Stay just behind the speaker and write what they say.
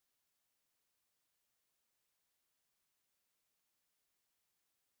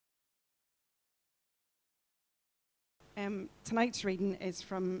Tonight's reading is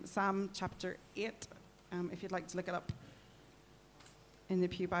from Psalm chapter 8, if you'd like to look it up in the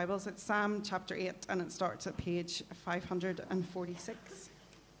Pew Bibles. It's Psalm chapter 8, and it starts at page 546.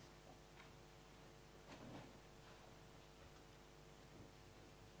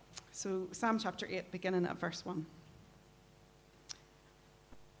 So Psalm chapter 8, beginning at verse 1.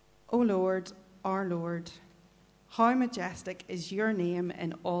 O Lord, our Lord, how majestic is your name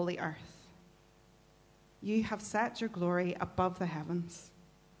in all the earth. You have set your glory above the heavens.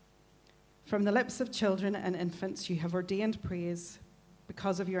 From the lips of children and infants you have ordained praise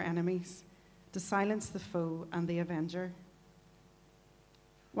because of your enemies, to silence the foe and the avenger.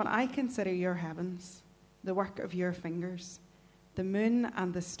 When I consider your heavens, the work of your fingers, the moon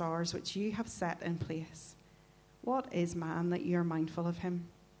and the stars which you have set in place, what is man that you are mindful of him,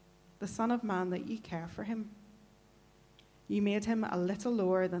 the son of man that you care for him? You made him a little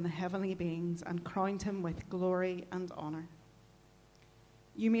lower than the heavenly beings and crowned him with glory and honor.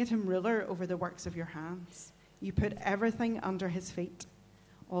 You made him ruler over the works of your hands. You put everything under his feet,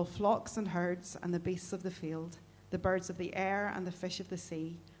 all flocks and herds and the beasts of the field, the birds of the air and the fish of the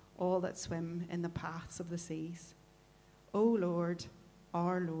sea, all that swim in the paths of the seas. O Lord,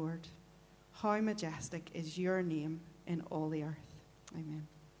 our Lord, how majestic is your name in all the earth. Amen.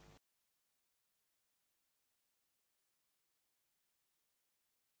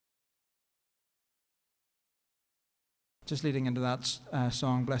 Just leading into that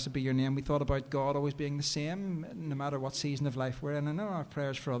song, Blessed Be Your Name, we thought about God always being the same, no matter what season of life we're in. And in our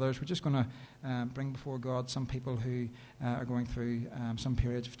prayers for others, we're just going to bring before God some people who are going through some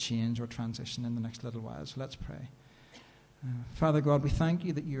periods of change or transition in the next little while. So let's pray. Father God, we thank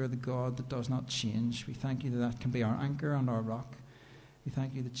you that you are the God that does not change. We thank you that that can be our anchor and our rock. We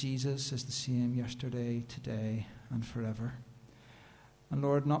thank you that Jesus is the same yesterday, today, and forever. And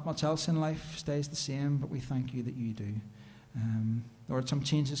Lord, not much else in life stays the same, but we thank you that you do. Lord, some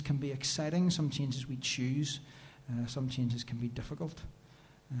changes can be exciting, some changes we choose, some changes can be difficult.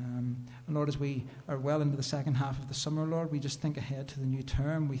 And Lord, as we are well into the second half of the summer, Lord, we just think ahead to the new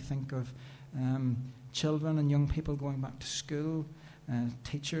term. We think of children and young people going back to school,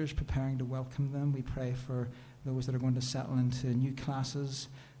 teachers preparing to welcome them. We pray for those that are going to settle into new classes,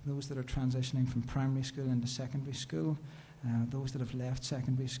 those that are transitioning from primary school into secondary school, those that have left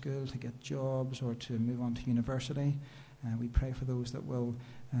secondary school to get jobs or to move on to university. We pray for those that will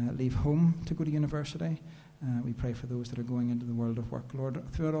leave home to go to university. We pray for those that are going into the world of work. Lord,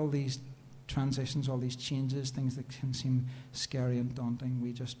 throughout all these transitions, all these changes, things that can seem scary and daunting,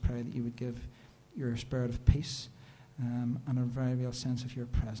 we just pray that you would give your spirit of peace and a very real sense of your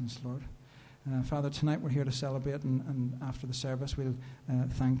presence, Lord. Father, tonight we're here to celebrate, and after the service we'll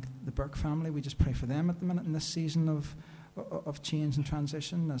thank the Burke family. We just pray for them at the minute in this season of change and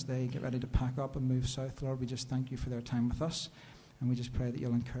transition as they get ready to pack up and move south. Lord, we just thank you for their time with us, and we just pray that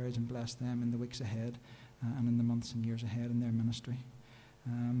you'll encourage and bless them in the weeks ahead and in the months and years ahead in their ministry.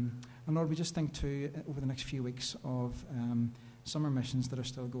 And Lord, we just think too over the next few weeks of summer missions that are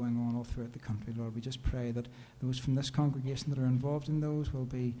still going on all throughout the country. Lord, we just pray that those from this congregation that are involved in those will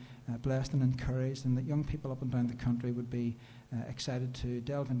be blessed and encouraged, and that young people up and down the country would be excited to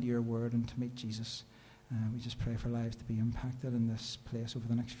delve into your word and to meet Jesus. We just pray for lives to be impacted in this place over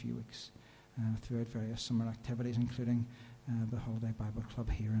the next few weeks throughout various summer activities, including the Holiday Bible Club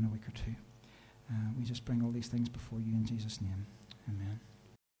here in a week or two. We just bring all these things before you in Jesus' name. Amen.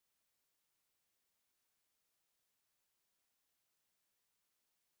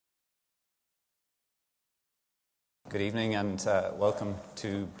 Good evening and welcome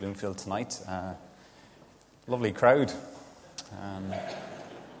to Bloomfield tonight. Lovely crowd.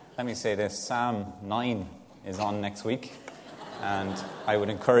 Let me say this, Psalm 9 is on next week, and I would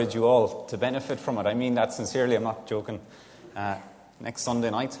encourage you all to benefit from it. I mean that sincerely, I'm not joking. Next Sunday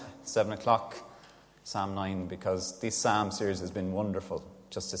night, 7 o'clock, Psalm 9, because this Psalm series has been wonderful,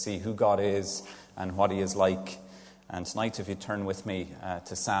 just to see who God is and what he is like. And tonight, if you turn with me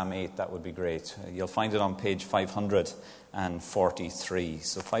to Psalm 8, that would be great. You'll find it on page 543.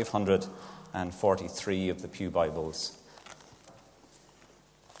 So 543 of the Pew Bibles.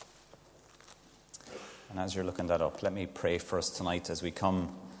 And as you're looking that up, let me pray for us tonight as we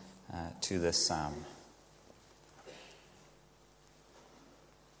come to this psalm.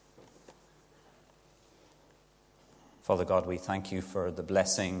 Father God, we thank you for the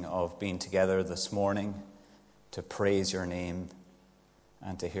blessing of being together this morning to praise your name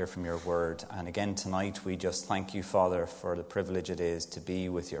and to hear from your word. And again tonight, we just thank you, Father, for the privilege it is to be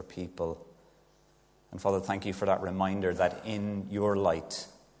with your people. And Father, thank you for that reminder that in your light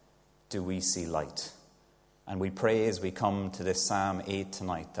do we see light. And we pray as we come to this Psalm 8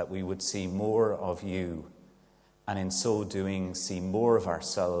 tonight that we would see more of you and in so doing see more of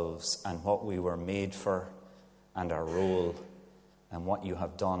ourselves and what we were made for and our role and what you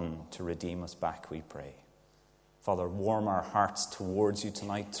have done to redeem us back, we pray. Father, warm our hearts towards you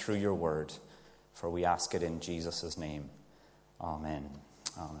tonight through your word, for we ask it in Jesus' name. Amen.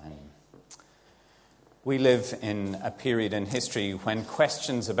 Amen. We live in a period in history when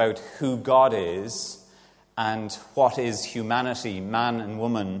questions about who God is and what is humanity, man and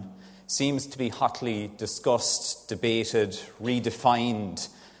woman, seems to be hotly discussed, debated, redefined,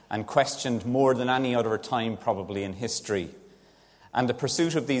 and questioned more than any other time probably in history. And the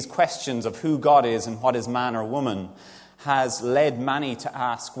pursuit of these questions of who God is and what is man or woman has led many to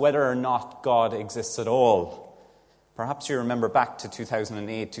ask whether or not God exists at all. Perhaps you remember back to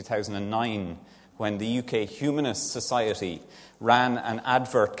 2008, 2009, when the UK Humanist Society ran an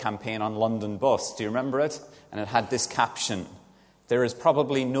advert campaign on London Bus. Do you remember it? And it had this caption: "There is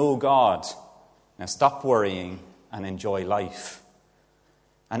probably no God. Now stop worrying and enjoy life."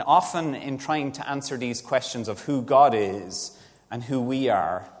 And often in trying to answer these questions of who God is and who we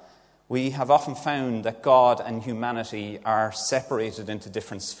are, we have often found that God and humanity are separated into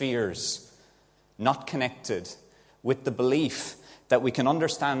different spheres, not connected, with the belief that we can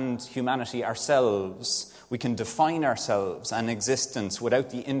understand humanity ourselves, we can define ourselves and existence without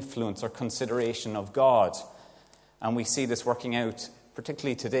the influence or consideration of God. And we see this working out,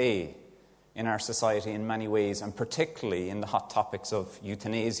 particularly today, in our society in many ways, and particularly in the hot topics of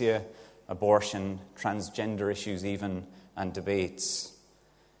euthanasia, abortion, transgender issues even, and debates.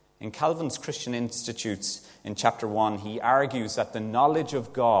 In Calvin's Christian Institutes, in chapter 1, he argues that the knowledge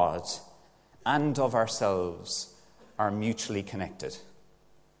of God and of ourselves are mutually connected.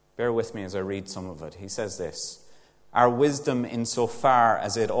 Bear with me as I read some of it. He says this: "Our wisdom, insofar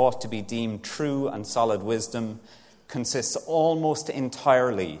as it ought to be deemed true and solid wisdom, consists almost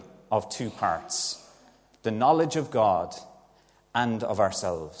entirely of two parts: the knowledge of God and of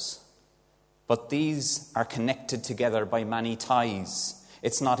ourselves. But these are connected together by many ties.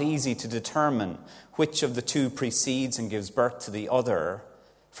 It's not easy to determine which of the two precedes and gives birth to the other.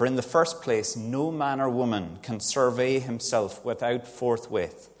 For in the first place, no man or woman can survey himself without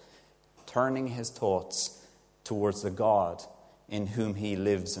forthwith turning his thoughts towards the God in whom he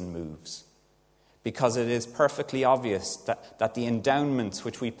lives and moves. Because it is perfectly obvious that the endowments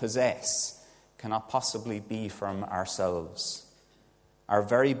which we possess cannot possibly be from ourselves. Our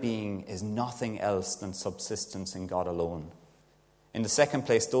very being is nothing else than subsistence in God alone. In the second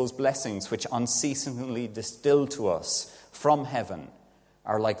place, those blessings which unceasingly distill to us from heaven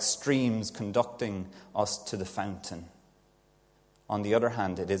are like streams conducting us to the fountain. On the other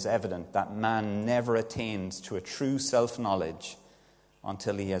hand, it is evident that man never attains to a true self-knowledge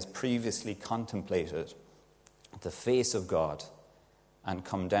until he has previously contemplated the face of God and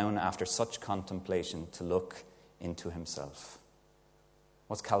come down after such contemplation to look into himself."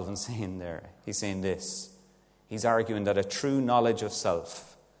 What's Calvin saying there? He's saying this. He's arguing that a true knowledge of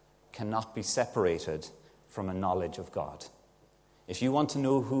self cannot be separated from a knowledge of God. If you want to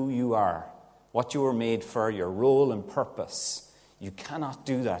know who you are, what you were made for, your role and purpose, you cannot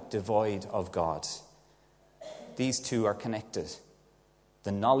do that devoid of God. These two are connected: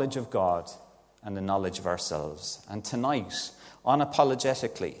 the knowledge of God and the knowledge of ourselves. And tonight,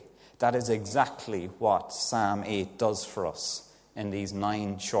 unapologetically, that is exactly what Psalm 8 does for us in these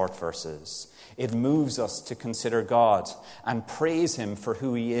 9 short verses. It moves us to consider God and praise him for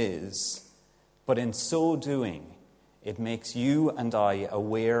who he is. But in so doing, it makes you and I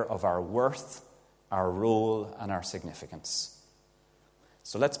aware of our worth, our role, and our significance.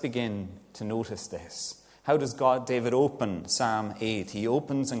 So let's begin to notice this. How does David open Psalm 8? He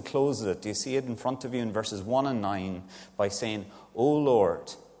opens and closes it. Do you see it in front of you in verses 1 and 9 by saying, "O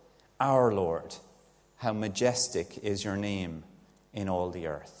Lord, our Lord, how majestic is your name in all the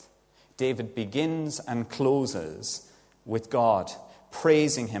earth." David begins and closes with God,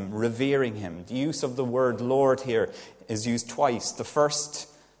 praising him, revering him. The use of the word Lord here is used twice. The first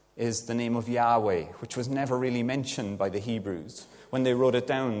is the name of Yahweh, which was never really mentioned by the Hebrews. When they wrote it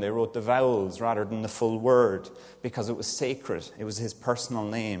down, they wrote the vowels rather than the full word because it was sacred. It was his personal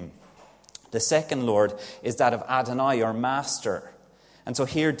name. The second Lord is that of Adonai, or Master. And so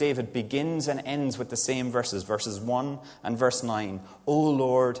here David begins and ends with the same verses 1 and verse 9. "O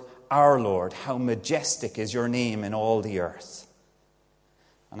Lord, our Lord, how majestic is your name in all the earth."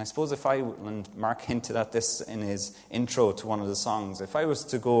 And I suppose and Mark hinted at this in his intro to one of the songs, if I was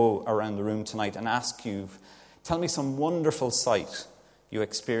to go around the room tonight and ask you, tell me some wonderful sight you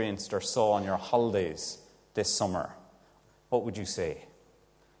experienced or saw on your holidays this summer, what would you say?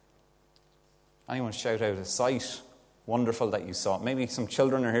 Anyone shout out a sight wonderful that you saw? Maybe some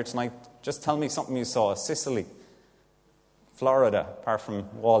children are here tonight. Just tell me something you saw. Sicily, Florida, apart from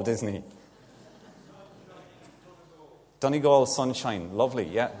Walt Disney. Donegal sunshine, lovely,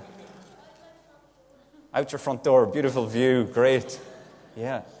 yeah. Out your front door, beautiful view, great.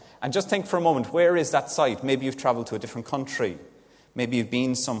 Yeah. And just think for a moment, where is that site? Maybe you've traveled to a different country. Maybe you've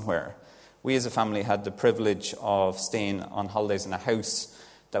been somewhere. We as a family had the privilege of staying on holidays in a house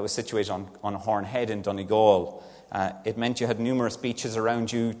that was situated on Horn Head in Donegal. It meant you had numerous beaches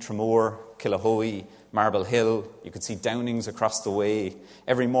around you, Tramore, Killahoe, Marble Hill. You could see Downings across the way.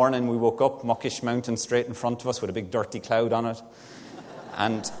 Every morning we woke up, Muckish Mountain straight in front of us with a big dirty cloud on it.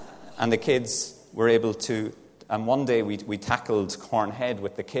 And the kids were able to... And one day we tackled Horn Head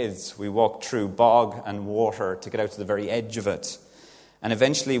with the kids. We walked through bog and water to get out to the very edge of it. And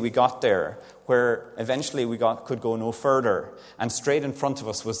eventually we got there, where eventually could go no further. And straight in front of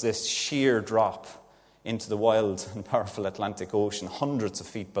us was this sheer drop into the wild and powerful Atlantic Ocean, hundreds of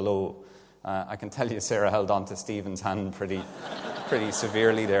feet below. I can tell you Sarah held on to Stephen's hand pretty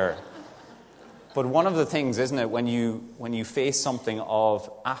severely there. But one of the things, isn't it, when you face something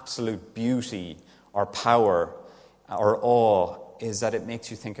of absolute beauty or power or awe, is that it makes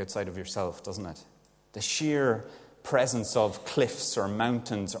you think outside of yourself, doesn't it? The sheer presence of cliffs or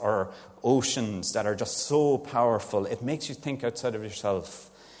mountains or oceans that are just so powerful, it makes you think outside of yourself.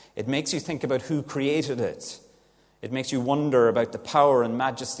 It makes you think about who created it. It makes you wonder about the power and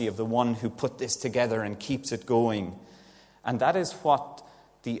majesty of the one who put this together and keeps it going. And that is what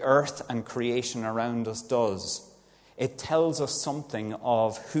the earth and creation around us does. It tells us something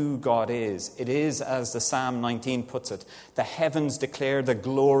of who God is. It is, as the Psalm 19 puts it, the heavens declare the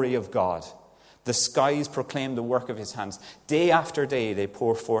glory of God. The skies proclaim the work of his hands. Day after day they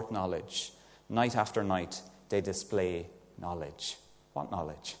pour forth knowledge. Night after night they display knowledge. What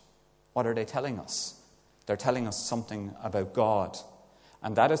knowledge? What are they telling us? They're telling us something about God.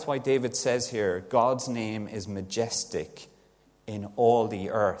 And that is why David says here, God's name is majestic in all the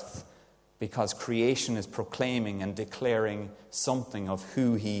earth, because creation is proclaiming and declaring something of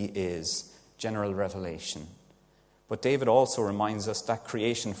who he is, general revelation. But David also reminds us that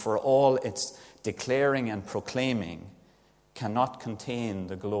creation, for all its declaring and proclaiming, cannot contain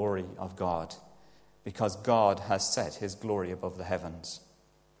the glory of God, because God has set his glory above the heavens.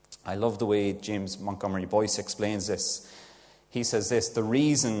 I love the way James Montgomery Boyce explains this. He says this: the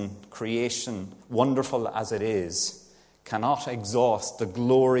reason creation, wonderful as it is, cannot exhaust the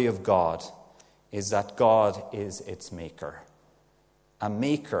glory of God is that God is its maker. A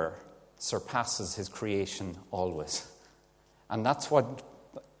maker surpasses his creation always. And that's what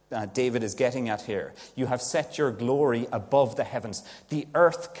David is getting at here. You have set your glory above the heavens. The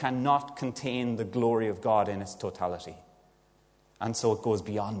earth cannot contain the glory of God in its totality. And so it goes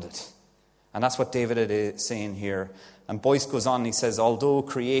beyond it. And that's what David is saying here. And Boyce goes on, he says, although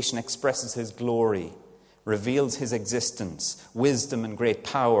creation expresses his glory, reveals his existence, wisdom and great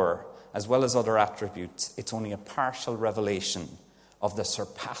power, as well as other attributes, it's only a partial revelation of the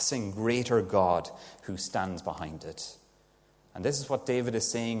surpassing greater God who stands behind it. And this is what David is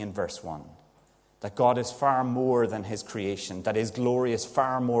saying in verse 1, that God is far more than his creation, that his glory is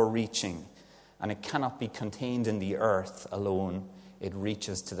far more reaching, and it cannot be contained in the earth alone. It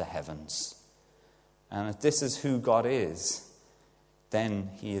reaches to the heavens. And if this is who God is, then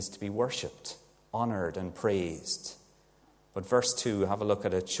he is to be worshipped, honored and praised. But verse 2, have a look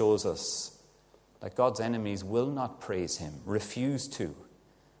at it, shows us that God's enemies will not praise him, refuse to.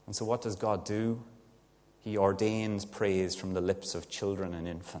 And so what does God do? He ordains praise from the lips of children and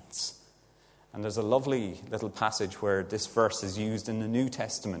infants. And there's a lovely little passage where this verse is used in the New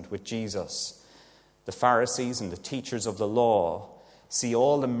Testament with Jesus. The Pharisees and the teachers of the law see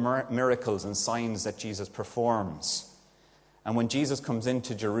all the miracles and signs that Jesus performs. And when Jesus comes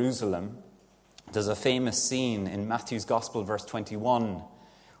into Jerusalem, there's a famous scene in Matthew's Gospel, verse 21,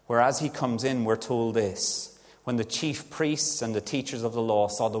 where as he comes in, we're told this: when the chief priests and the teachers of the law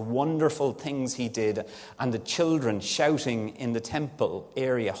saw the wonderful things he did, and the children shouting in the temple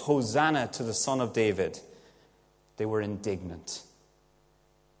area, Hosanna to the Son of David, they were indignant.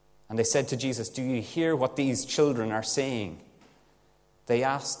 And they said to Jesus, do you hear what these children are saying? They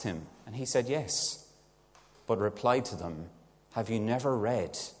asked him, and he said, yes, but replied to them, have you never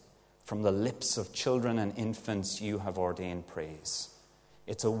read, from the lips of children and infants you have ordained praise?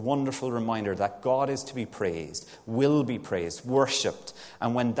 It's a wonderful reminder that God is to be praised, will be praised, worshipped.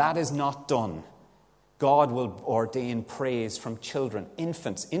 And when that is not done, God will ordain praise from children,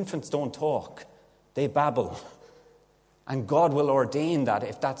 infants. Infants don't talk, they babble. And God will ordain that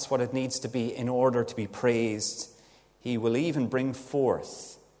if that's what it needs to be in order to be praised. He will even bring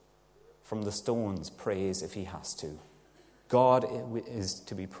forth from the stones praise if he has to. God is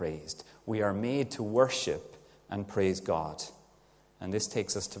to be praised. We are made to worship and praise God. And this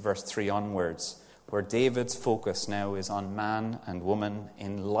takes us to verse 3 onwards, where David's focus now is on man and woman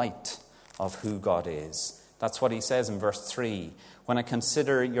in light of who God is. That's what he says in verse 3. When I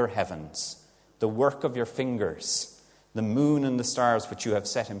consider your heavens, the work of your fingers, the moon and the stars which you have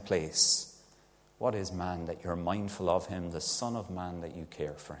set in place, what is man that you're mindful of him, the Son of Man that you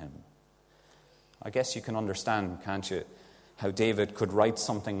care for him? I guess you can understand, can't you, how David could write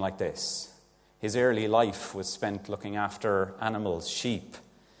something like this. His early life was spent looking after animals, sheep.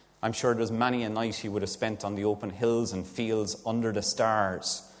 I'm sure there's many a night he would have spent on the open hills and fields under the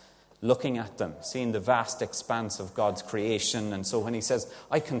stars, looking at them, seeing the vast expanse of God's creation. And so when he says,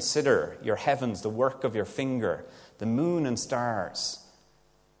 I consider your heavens, the work of your finger, the moon and stars,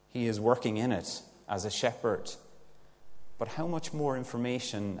 he is working in it as a shepherd. But how much more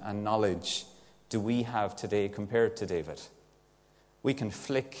information and knowledge do we have today compared to David? We can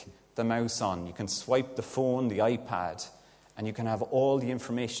flick the mouse on, you can swipe the phone, the iPad, and you can have all the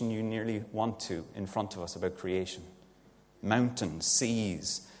information you nearly want to in front of us about creation. Mountains,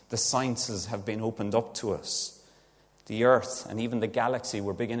 seas, the sciences have been opened up to us. The earth and even the galaxy,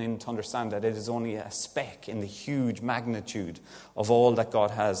 we're beginning to understand that it is only a speck in the huge magnitude of all that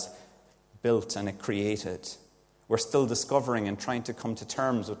God has built and created. We're still discovering and trying to come to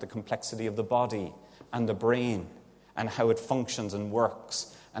terms with the complexity of the body and the brain and how it functions and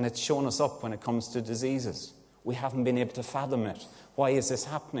works. And it's shown us up when it comes to diseases. We haven't been able to fathom it. Why is this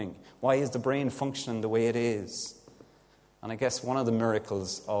happening? Why is the brain functioning the way it is? And I guess one of the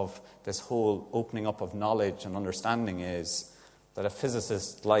miracles of this whole opening up of knowledge and understanding is that a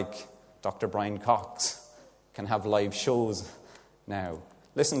physicist like Dr. Brian Cox can have live shows now.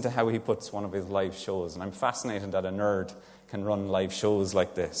 Listen to how he puts one of his live shows. And I'm fascinated that a nerd can run live shows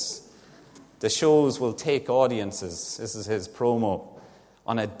like this. The shows will take audiences, this is his promo,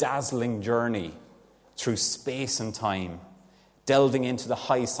 on a dazzling journey through space and time, delving into the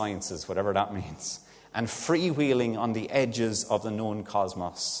high sciences, whatever that means, and freewheeling on the edges of the known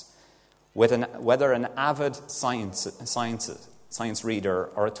cosmos. Whether an avid science reader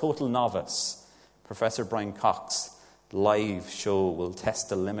or a total novice, Professor Brian Cox live show will test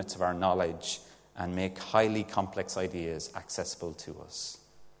the limits of our knowledge and make highly complex ideas accessible to us.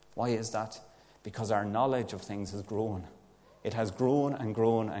 Why is that? Because our knowledge of things has grown. It has grown and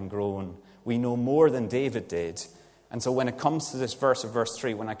grown and grown. We know more than David did. And so when it comes to this verse of verse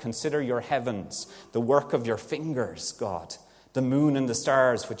 3, when I consider your heavens, the work of your fingers, God, the moon and the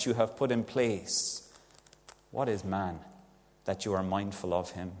stars which you have put in place, what is man that you are mindful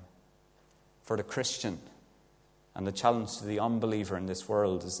of him? For the Christian, and the challenge to the unbeliever in this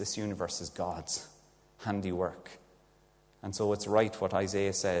world is this universe is God's handiwork. And so it's right what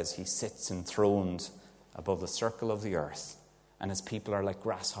Isaiah says. He sits enthroned above the circle of the earth, and his people are like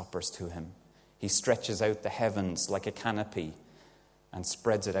grasshoppers to him. He stretches out the heavens like a canopy and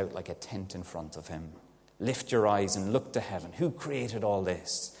spreads it out like a tent in front of him. Lift your eyes and look to heaven. Who created all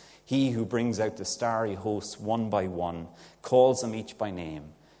this? He who brings out the starry hosts one by one, calls them each by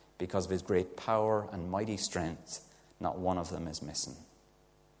name. Because of his great power and mighty strength, not one of them is missing.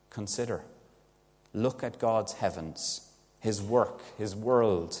 Consider. Look at God's heavens, his work, his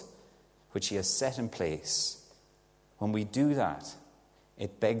world, which he has set in place. When we do that,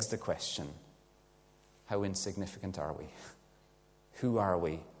 it begs the question, how insignificant are we? Who are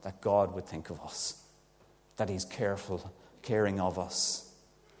we that God would think of us? That he's caring of us?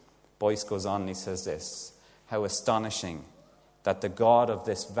 Boyce goes on and he says this, how astonishing that the God of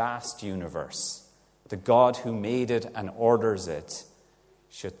this vast universe, the God who made it and orders it,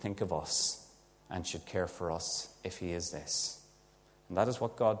 should think of us and should care for us if he is this. And that is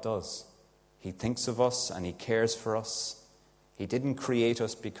what God does. He thinks of us and he cares for us. He didn't create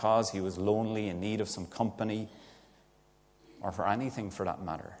us because he was lonely in need of some company or for anything for that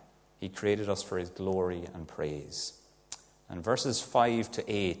matter. He created us for his glory and praise. And verses 5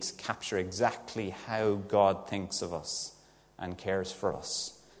 to 8 capture exactly how God thinks of us and cares for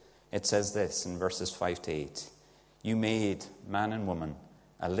us. It says this in verses 5 to 8. You made man and woman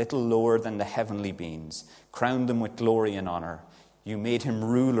a little lower than the heavenly beings, crowned them with glory and honor. You made him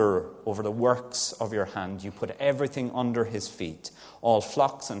ruler over the works of your hand. You put everything under his feet, all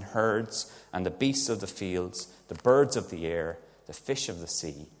flocks and herds, and the beasts of the fields, the birds of the air, the fish of the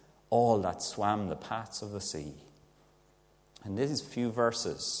sea, all that swam the paths of the sea. And these few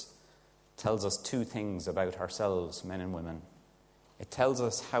verses tells us two things about ourselves, men and women. It tells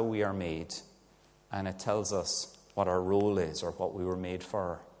us how we are made, and it tells us what our role is or what we were made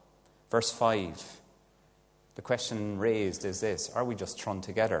for. Verse 5, the question raised is this, are we just thrown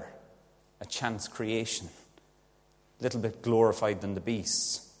together? A chance creation, a little bit glorified than the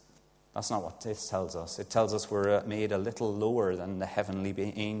beasts? That's not what this tells us. It tells us we're made a little lower than the heavenly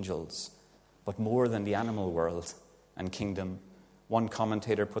angels, but more than the animal world and kingdom. One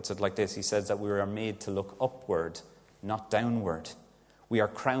commentator puts it like this. He says that we are made to look upward, not downward. We are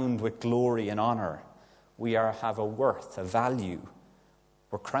crowned with glory and honor. We have a worth, a value.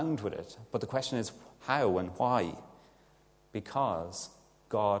 We're crowned with it. But the question is how and why? Because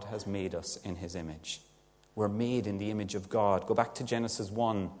God has made us in his image. We're made in the image of God. Go back to Genesis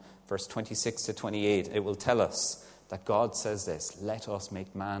 1, verse 26 to 28. It will tell us that God says this: let us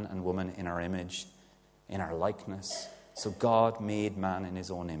make man and woman in our image, in our likeness. So God made man in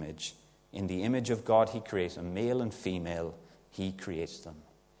his own image. In the image of God he created them, male and female, he created them.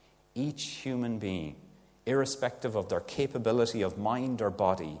 Each human being, irrespective of their capability of mind or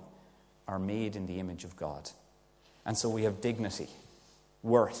body, are made in the image of God. And so we have dignity,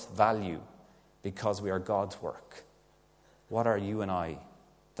 worth, value, because we are God's work. What are you and I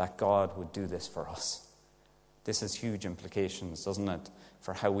that God would do this for us? This has huge implications, doesn't it,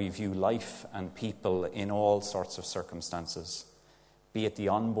 for how we view life and people in all sorts of circumstances. Be it the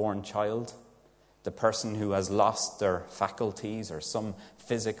unborn child, the person who has lost their faculties or some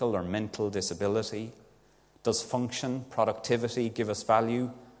physical or mental disability. Does function, productivity give us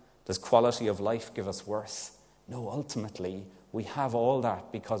value? Does quality of life give us worth? No, ultimately, we have all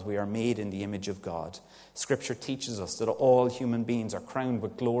that because we are made in the image of God. Scripture teaches us that all human beings are crowned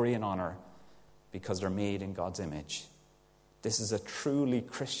with glory and honor because they're made in God's image. This is a truly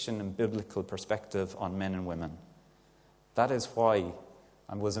Christian and biblical perspective on men and women. That is why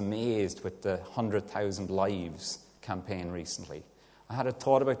I was amazed with the 100,000 Lives campaign recently. I had a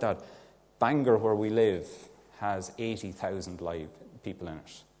thought about that. Bangor, where we live, has 80,000 live people in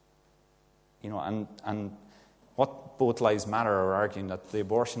it. You know, and what Both Lives Matter are arguing that the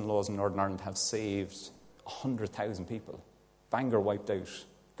abortion laws in Northern Ireland have saved 100,000 people. Bangor wiped out,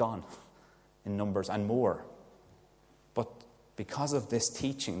 gone in numbers and more. But because of this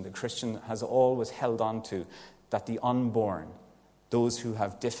teaching, the Christian has always held on to that the unborn, those who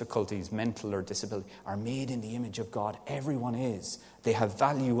have difficulties, mental or disability, are made in the image of God. Everyone is. They have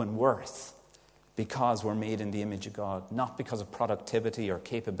value and worth because we're made in the image of God, not because of productivity or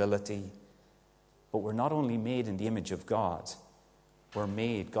capability. But we're not only made in the image of God, we're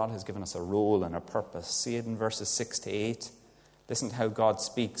made, God has given us a role and a purpose. See it in verses 6 to 8. Listen to how God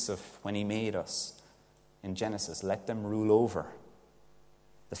speaks of when he made us in Genesis. Let them rule over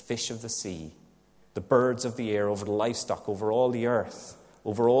the fish of the sea, the birds of the air, over the livestock, over all the earth,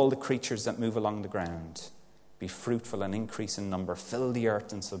 over all the creatures that move along the ground. Be fruitful and increase in number. Fill the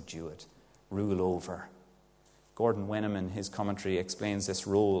earth and subdue it. Rule over. Gordon Wenham in his commentary explains this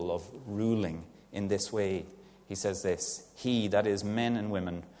role of ruling in this way. He says this: he, that is men and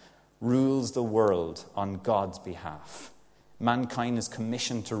women, rules the world on God's behalf. Mankind is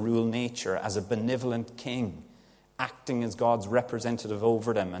commissioned to rule nature as a benevolent king, acting as God's representative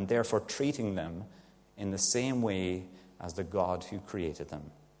over them and therefore treating them in the same way as the God who created them.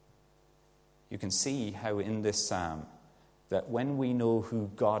 You can see how in this psalm that when we know who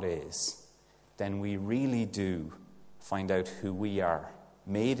God is, then we really do find out who we are,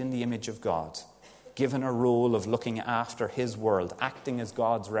 made in the image of God, given a role of looking after his world, acting as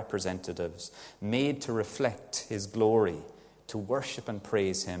God's representatives, made to reflect his glory, to worship and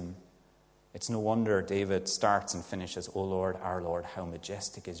praise him. It's no wonder David starts and finishes, O Lord, our Lord, how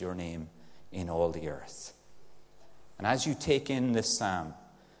majestic is your name in all the earth. And as you take in this psalm,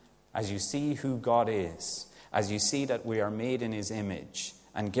 as you see who God is, as you see that we are made in his image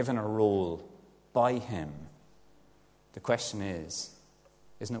and given a role by him, the question is,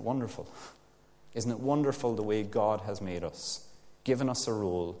 isn't it wonderful? Isn't it wonderful the way God has made us, given us a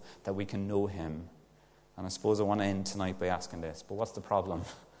role that we can know him? And I suppose I want to end tonight by asking this, but what's the problem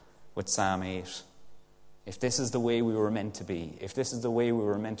with Psalm 8? If this is the way we were meant to be, if this is the way we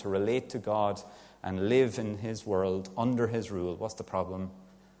were meant to relate to God and live in his world, under his rule, what's the problem?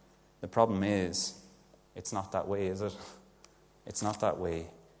 The problem is, it's not that way, is it? It's not that way.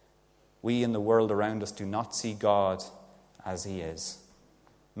 We in the world around us do not see God as he is.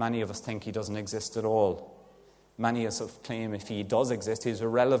 Many of us think he doesn't exist at all. Many of us claim if he does exist, he's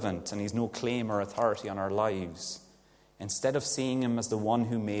irrelevant and he's no claim or authority on our lives. Instead of seeing him as the one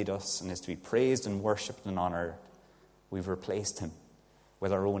who made us and is to be praised and worshipped and honored, we've replaced him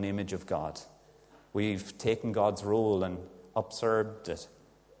with our own image of God. We've taken God's role and usurped it.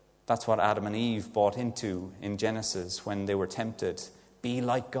 That's what Adam and Eve bought into in Genesis when they were tempted. Be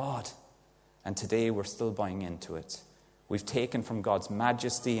like God. And today we're still buying into it. We've taken from God's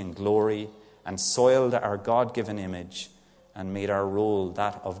majesty and glory and soiled our God-given image and made our role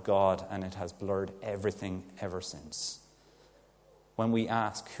that of God, and it has blurred everything ever since. When we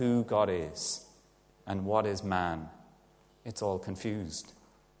ask who God is and what is man, it's all confused.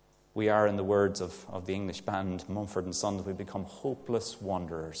 We are, in the words of the English band Mumford & Sons, we become hopeless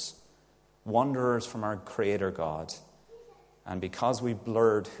wanderers. Wanderers from our Creator God. And because we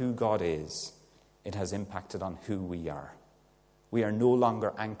blurred who God is, it has impacted on who we are. We are no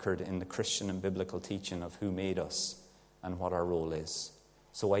longer anchored in the Christian and biblical teaching of who made us and what our role is.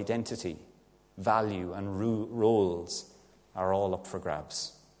 So identity, value, and roles are all up for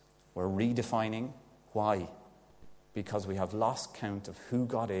grabs. We're redefining. Why? Because we have lost count of who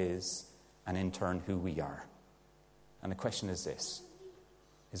God is and in turn who we are. And the question is this: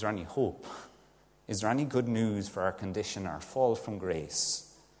 is there any hope? Is there any good news for our condition, our fall from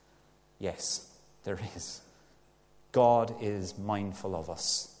grace? Yes, there is. God is mindful of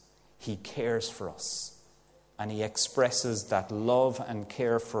us. He cares for us. And he expresses that love and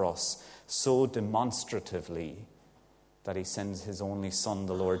care for us so demonstratively that he sends his only Son,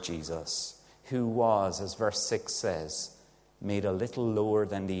 the Lord Jesus, who was, as verse 6 says, made a little lower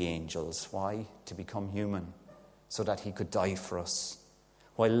than the angels. Why? To become human, so that he could die for us.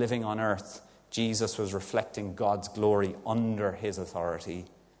 While living on earth, Jesus was reflecting God's glory under his authority,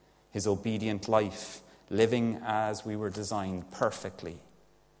 his obedient life, living as we were designed perfectly.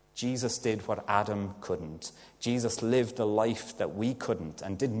 Jesus did what Adam couldn't. Jesus lived a life that we couldn't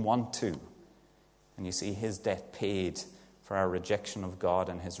and didn't want to. And you see, his death paid for our rejection of God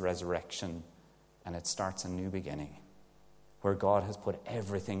and his resurrection. And it starts a new beginning, where God has put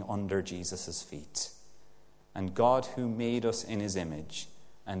everything under Jesus' feet. And God, who made us in his image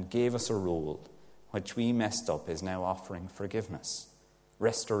and gave us a role which we messed up, is now offering forgiveness,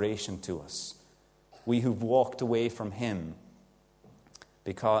 restoration to us. We who've walked away from him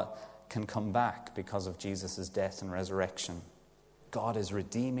can come back because of Jesus' death and resurrection. God is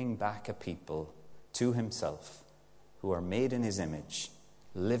redeeming back a people to himself who are made in his image,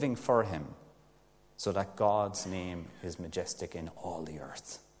 living for him, so that God's name is majestic in all the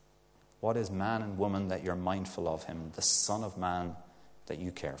earth. What is man and woman that you're mindful of him, the Son of Man, that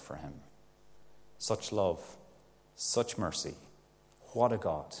you care for him? Such love, such mercy. What a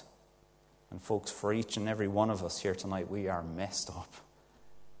God. And folks, for each and every one of us here tonight, we are messed up.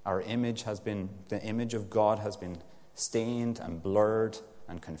 The image of God has been stained and blurred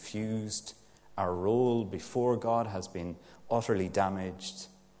and confused. Our role before God has been utterly damaged.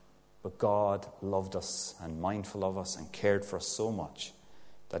 But God loved us and mindful of us and cared for us so much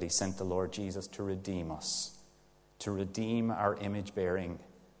that he sent the Lord Jesus to redeem us, to redeem our image bearing,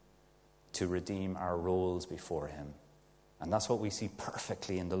 to redeem our roles before him. And that's what we see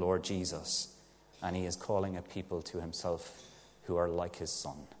perfectly in the Lord Jesus. And he is calling a people to himself who are like his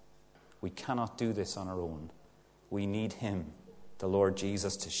Son. We cannot do this on our own. We need him, the Lord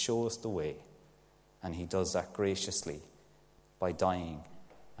Jesus, to show us the way. And he does that graciously by dying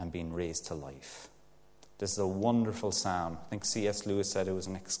and being raised to life. This is a wonderful psalm. I think C.S. Lewis said it was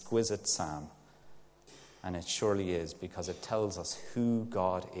an exquisite psalm. And it surely is, because it tells us who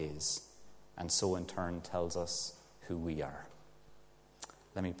God is, and so in turn tells us who we are.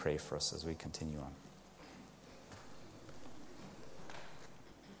 Let me pray for us as we continue on.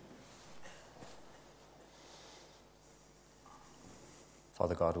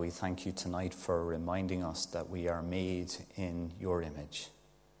 Father God, we thank you tonight for reminding us that we are made in your image,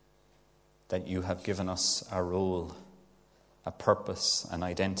 that you have given us a role, a purpose, an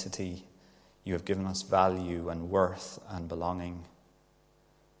identity. You have given us value and worth and belonging.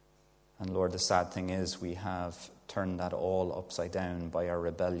 And Lord, the sad thing is we have turned that all upside down by our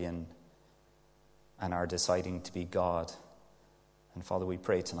rebellion and our deciding to be God. And Father, we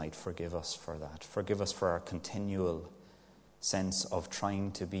pray tonight, forgive us for that. Forgive us for our continual sense of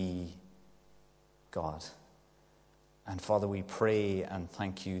trying to be God. And Father, we pray and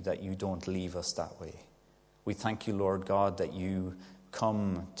thank you that you don't leave us that way. We thank you, Lord God, that you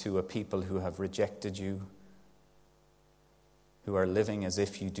come to a people who have rejected you, who are living as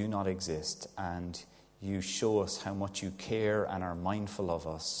if you do not exist, and you show us how much you care and are mindful of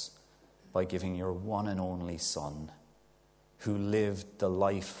us by giving your one and only Son, who lived the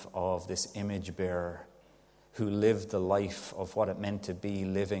life of this image bearer, who lived the life of what it meant to be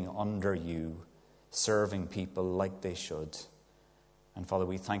living under you, serving people like they should. And Father,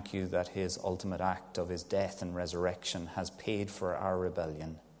 we thank you that his ultimate act of his death and resurrection has paid for our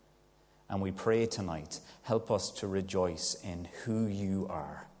rebellion. And we pray tonight, help us to rejoice in who you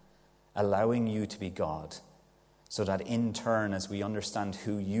are, allowing you to be God, so that in turn, as we understand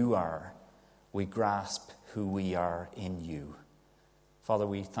who you are, we grasp who we are in you. Father,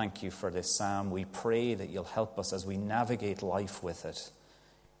 we thank you for this psalm. We pray that you'll help us as we navigate life with it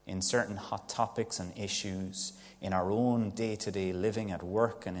in certain hot topics and issues, in our own day-to-day living at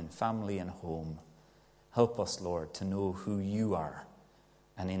work and in family and home. Help us, Lord, to know who you are,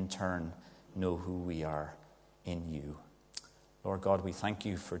 and in turn know who we are in you. Lord God, we thank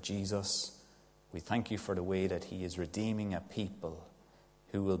you for Jesus. We thank you for the way that he is redeeming a people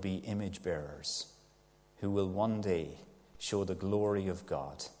who will be image bearers, who will one day show the glory of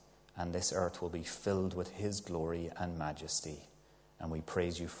God, and this earth will be filled with his glory and majesty. And we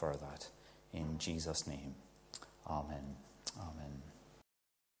praise you for that. In Jesus' name. Amen. Amen.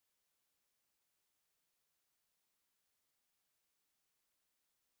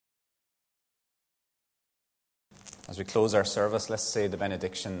 As we close our service, let's say the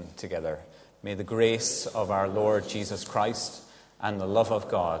benediction together. May the grace of our Lord Jesus Christ and the love of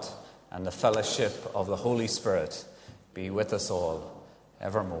God and the fellowship of the Holy Spirit be with us all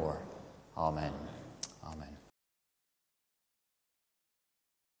evermore. Amen.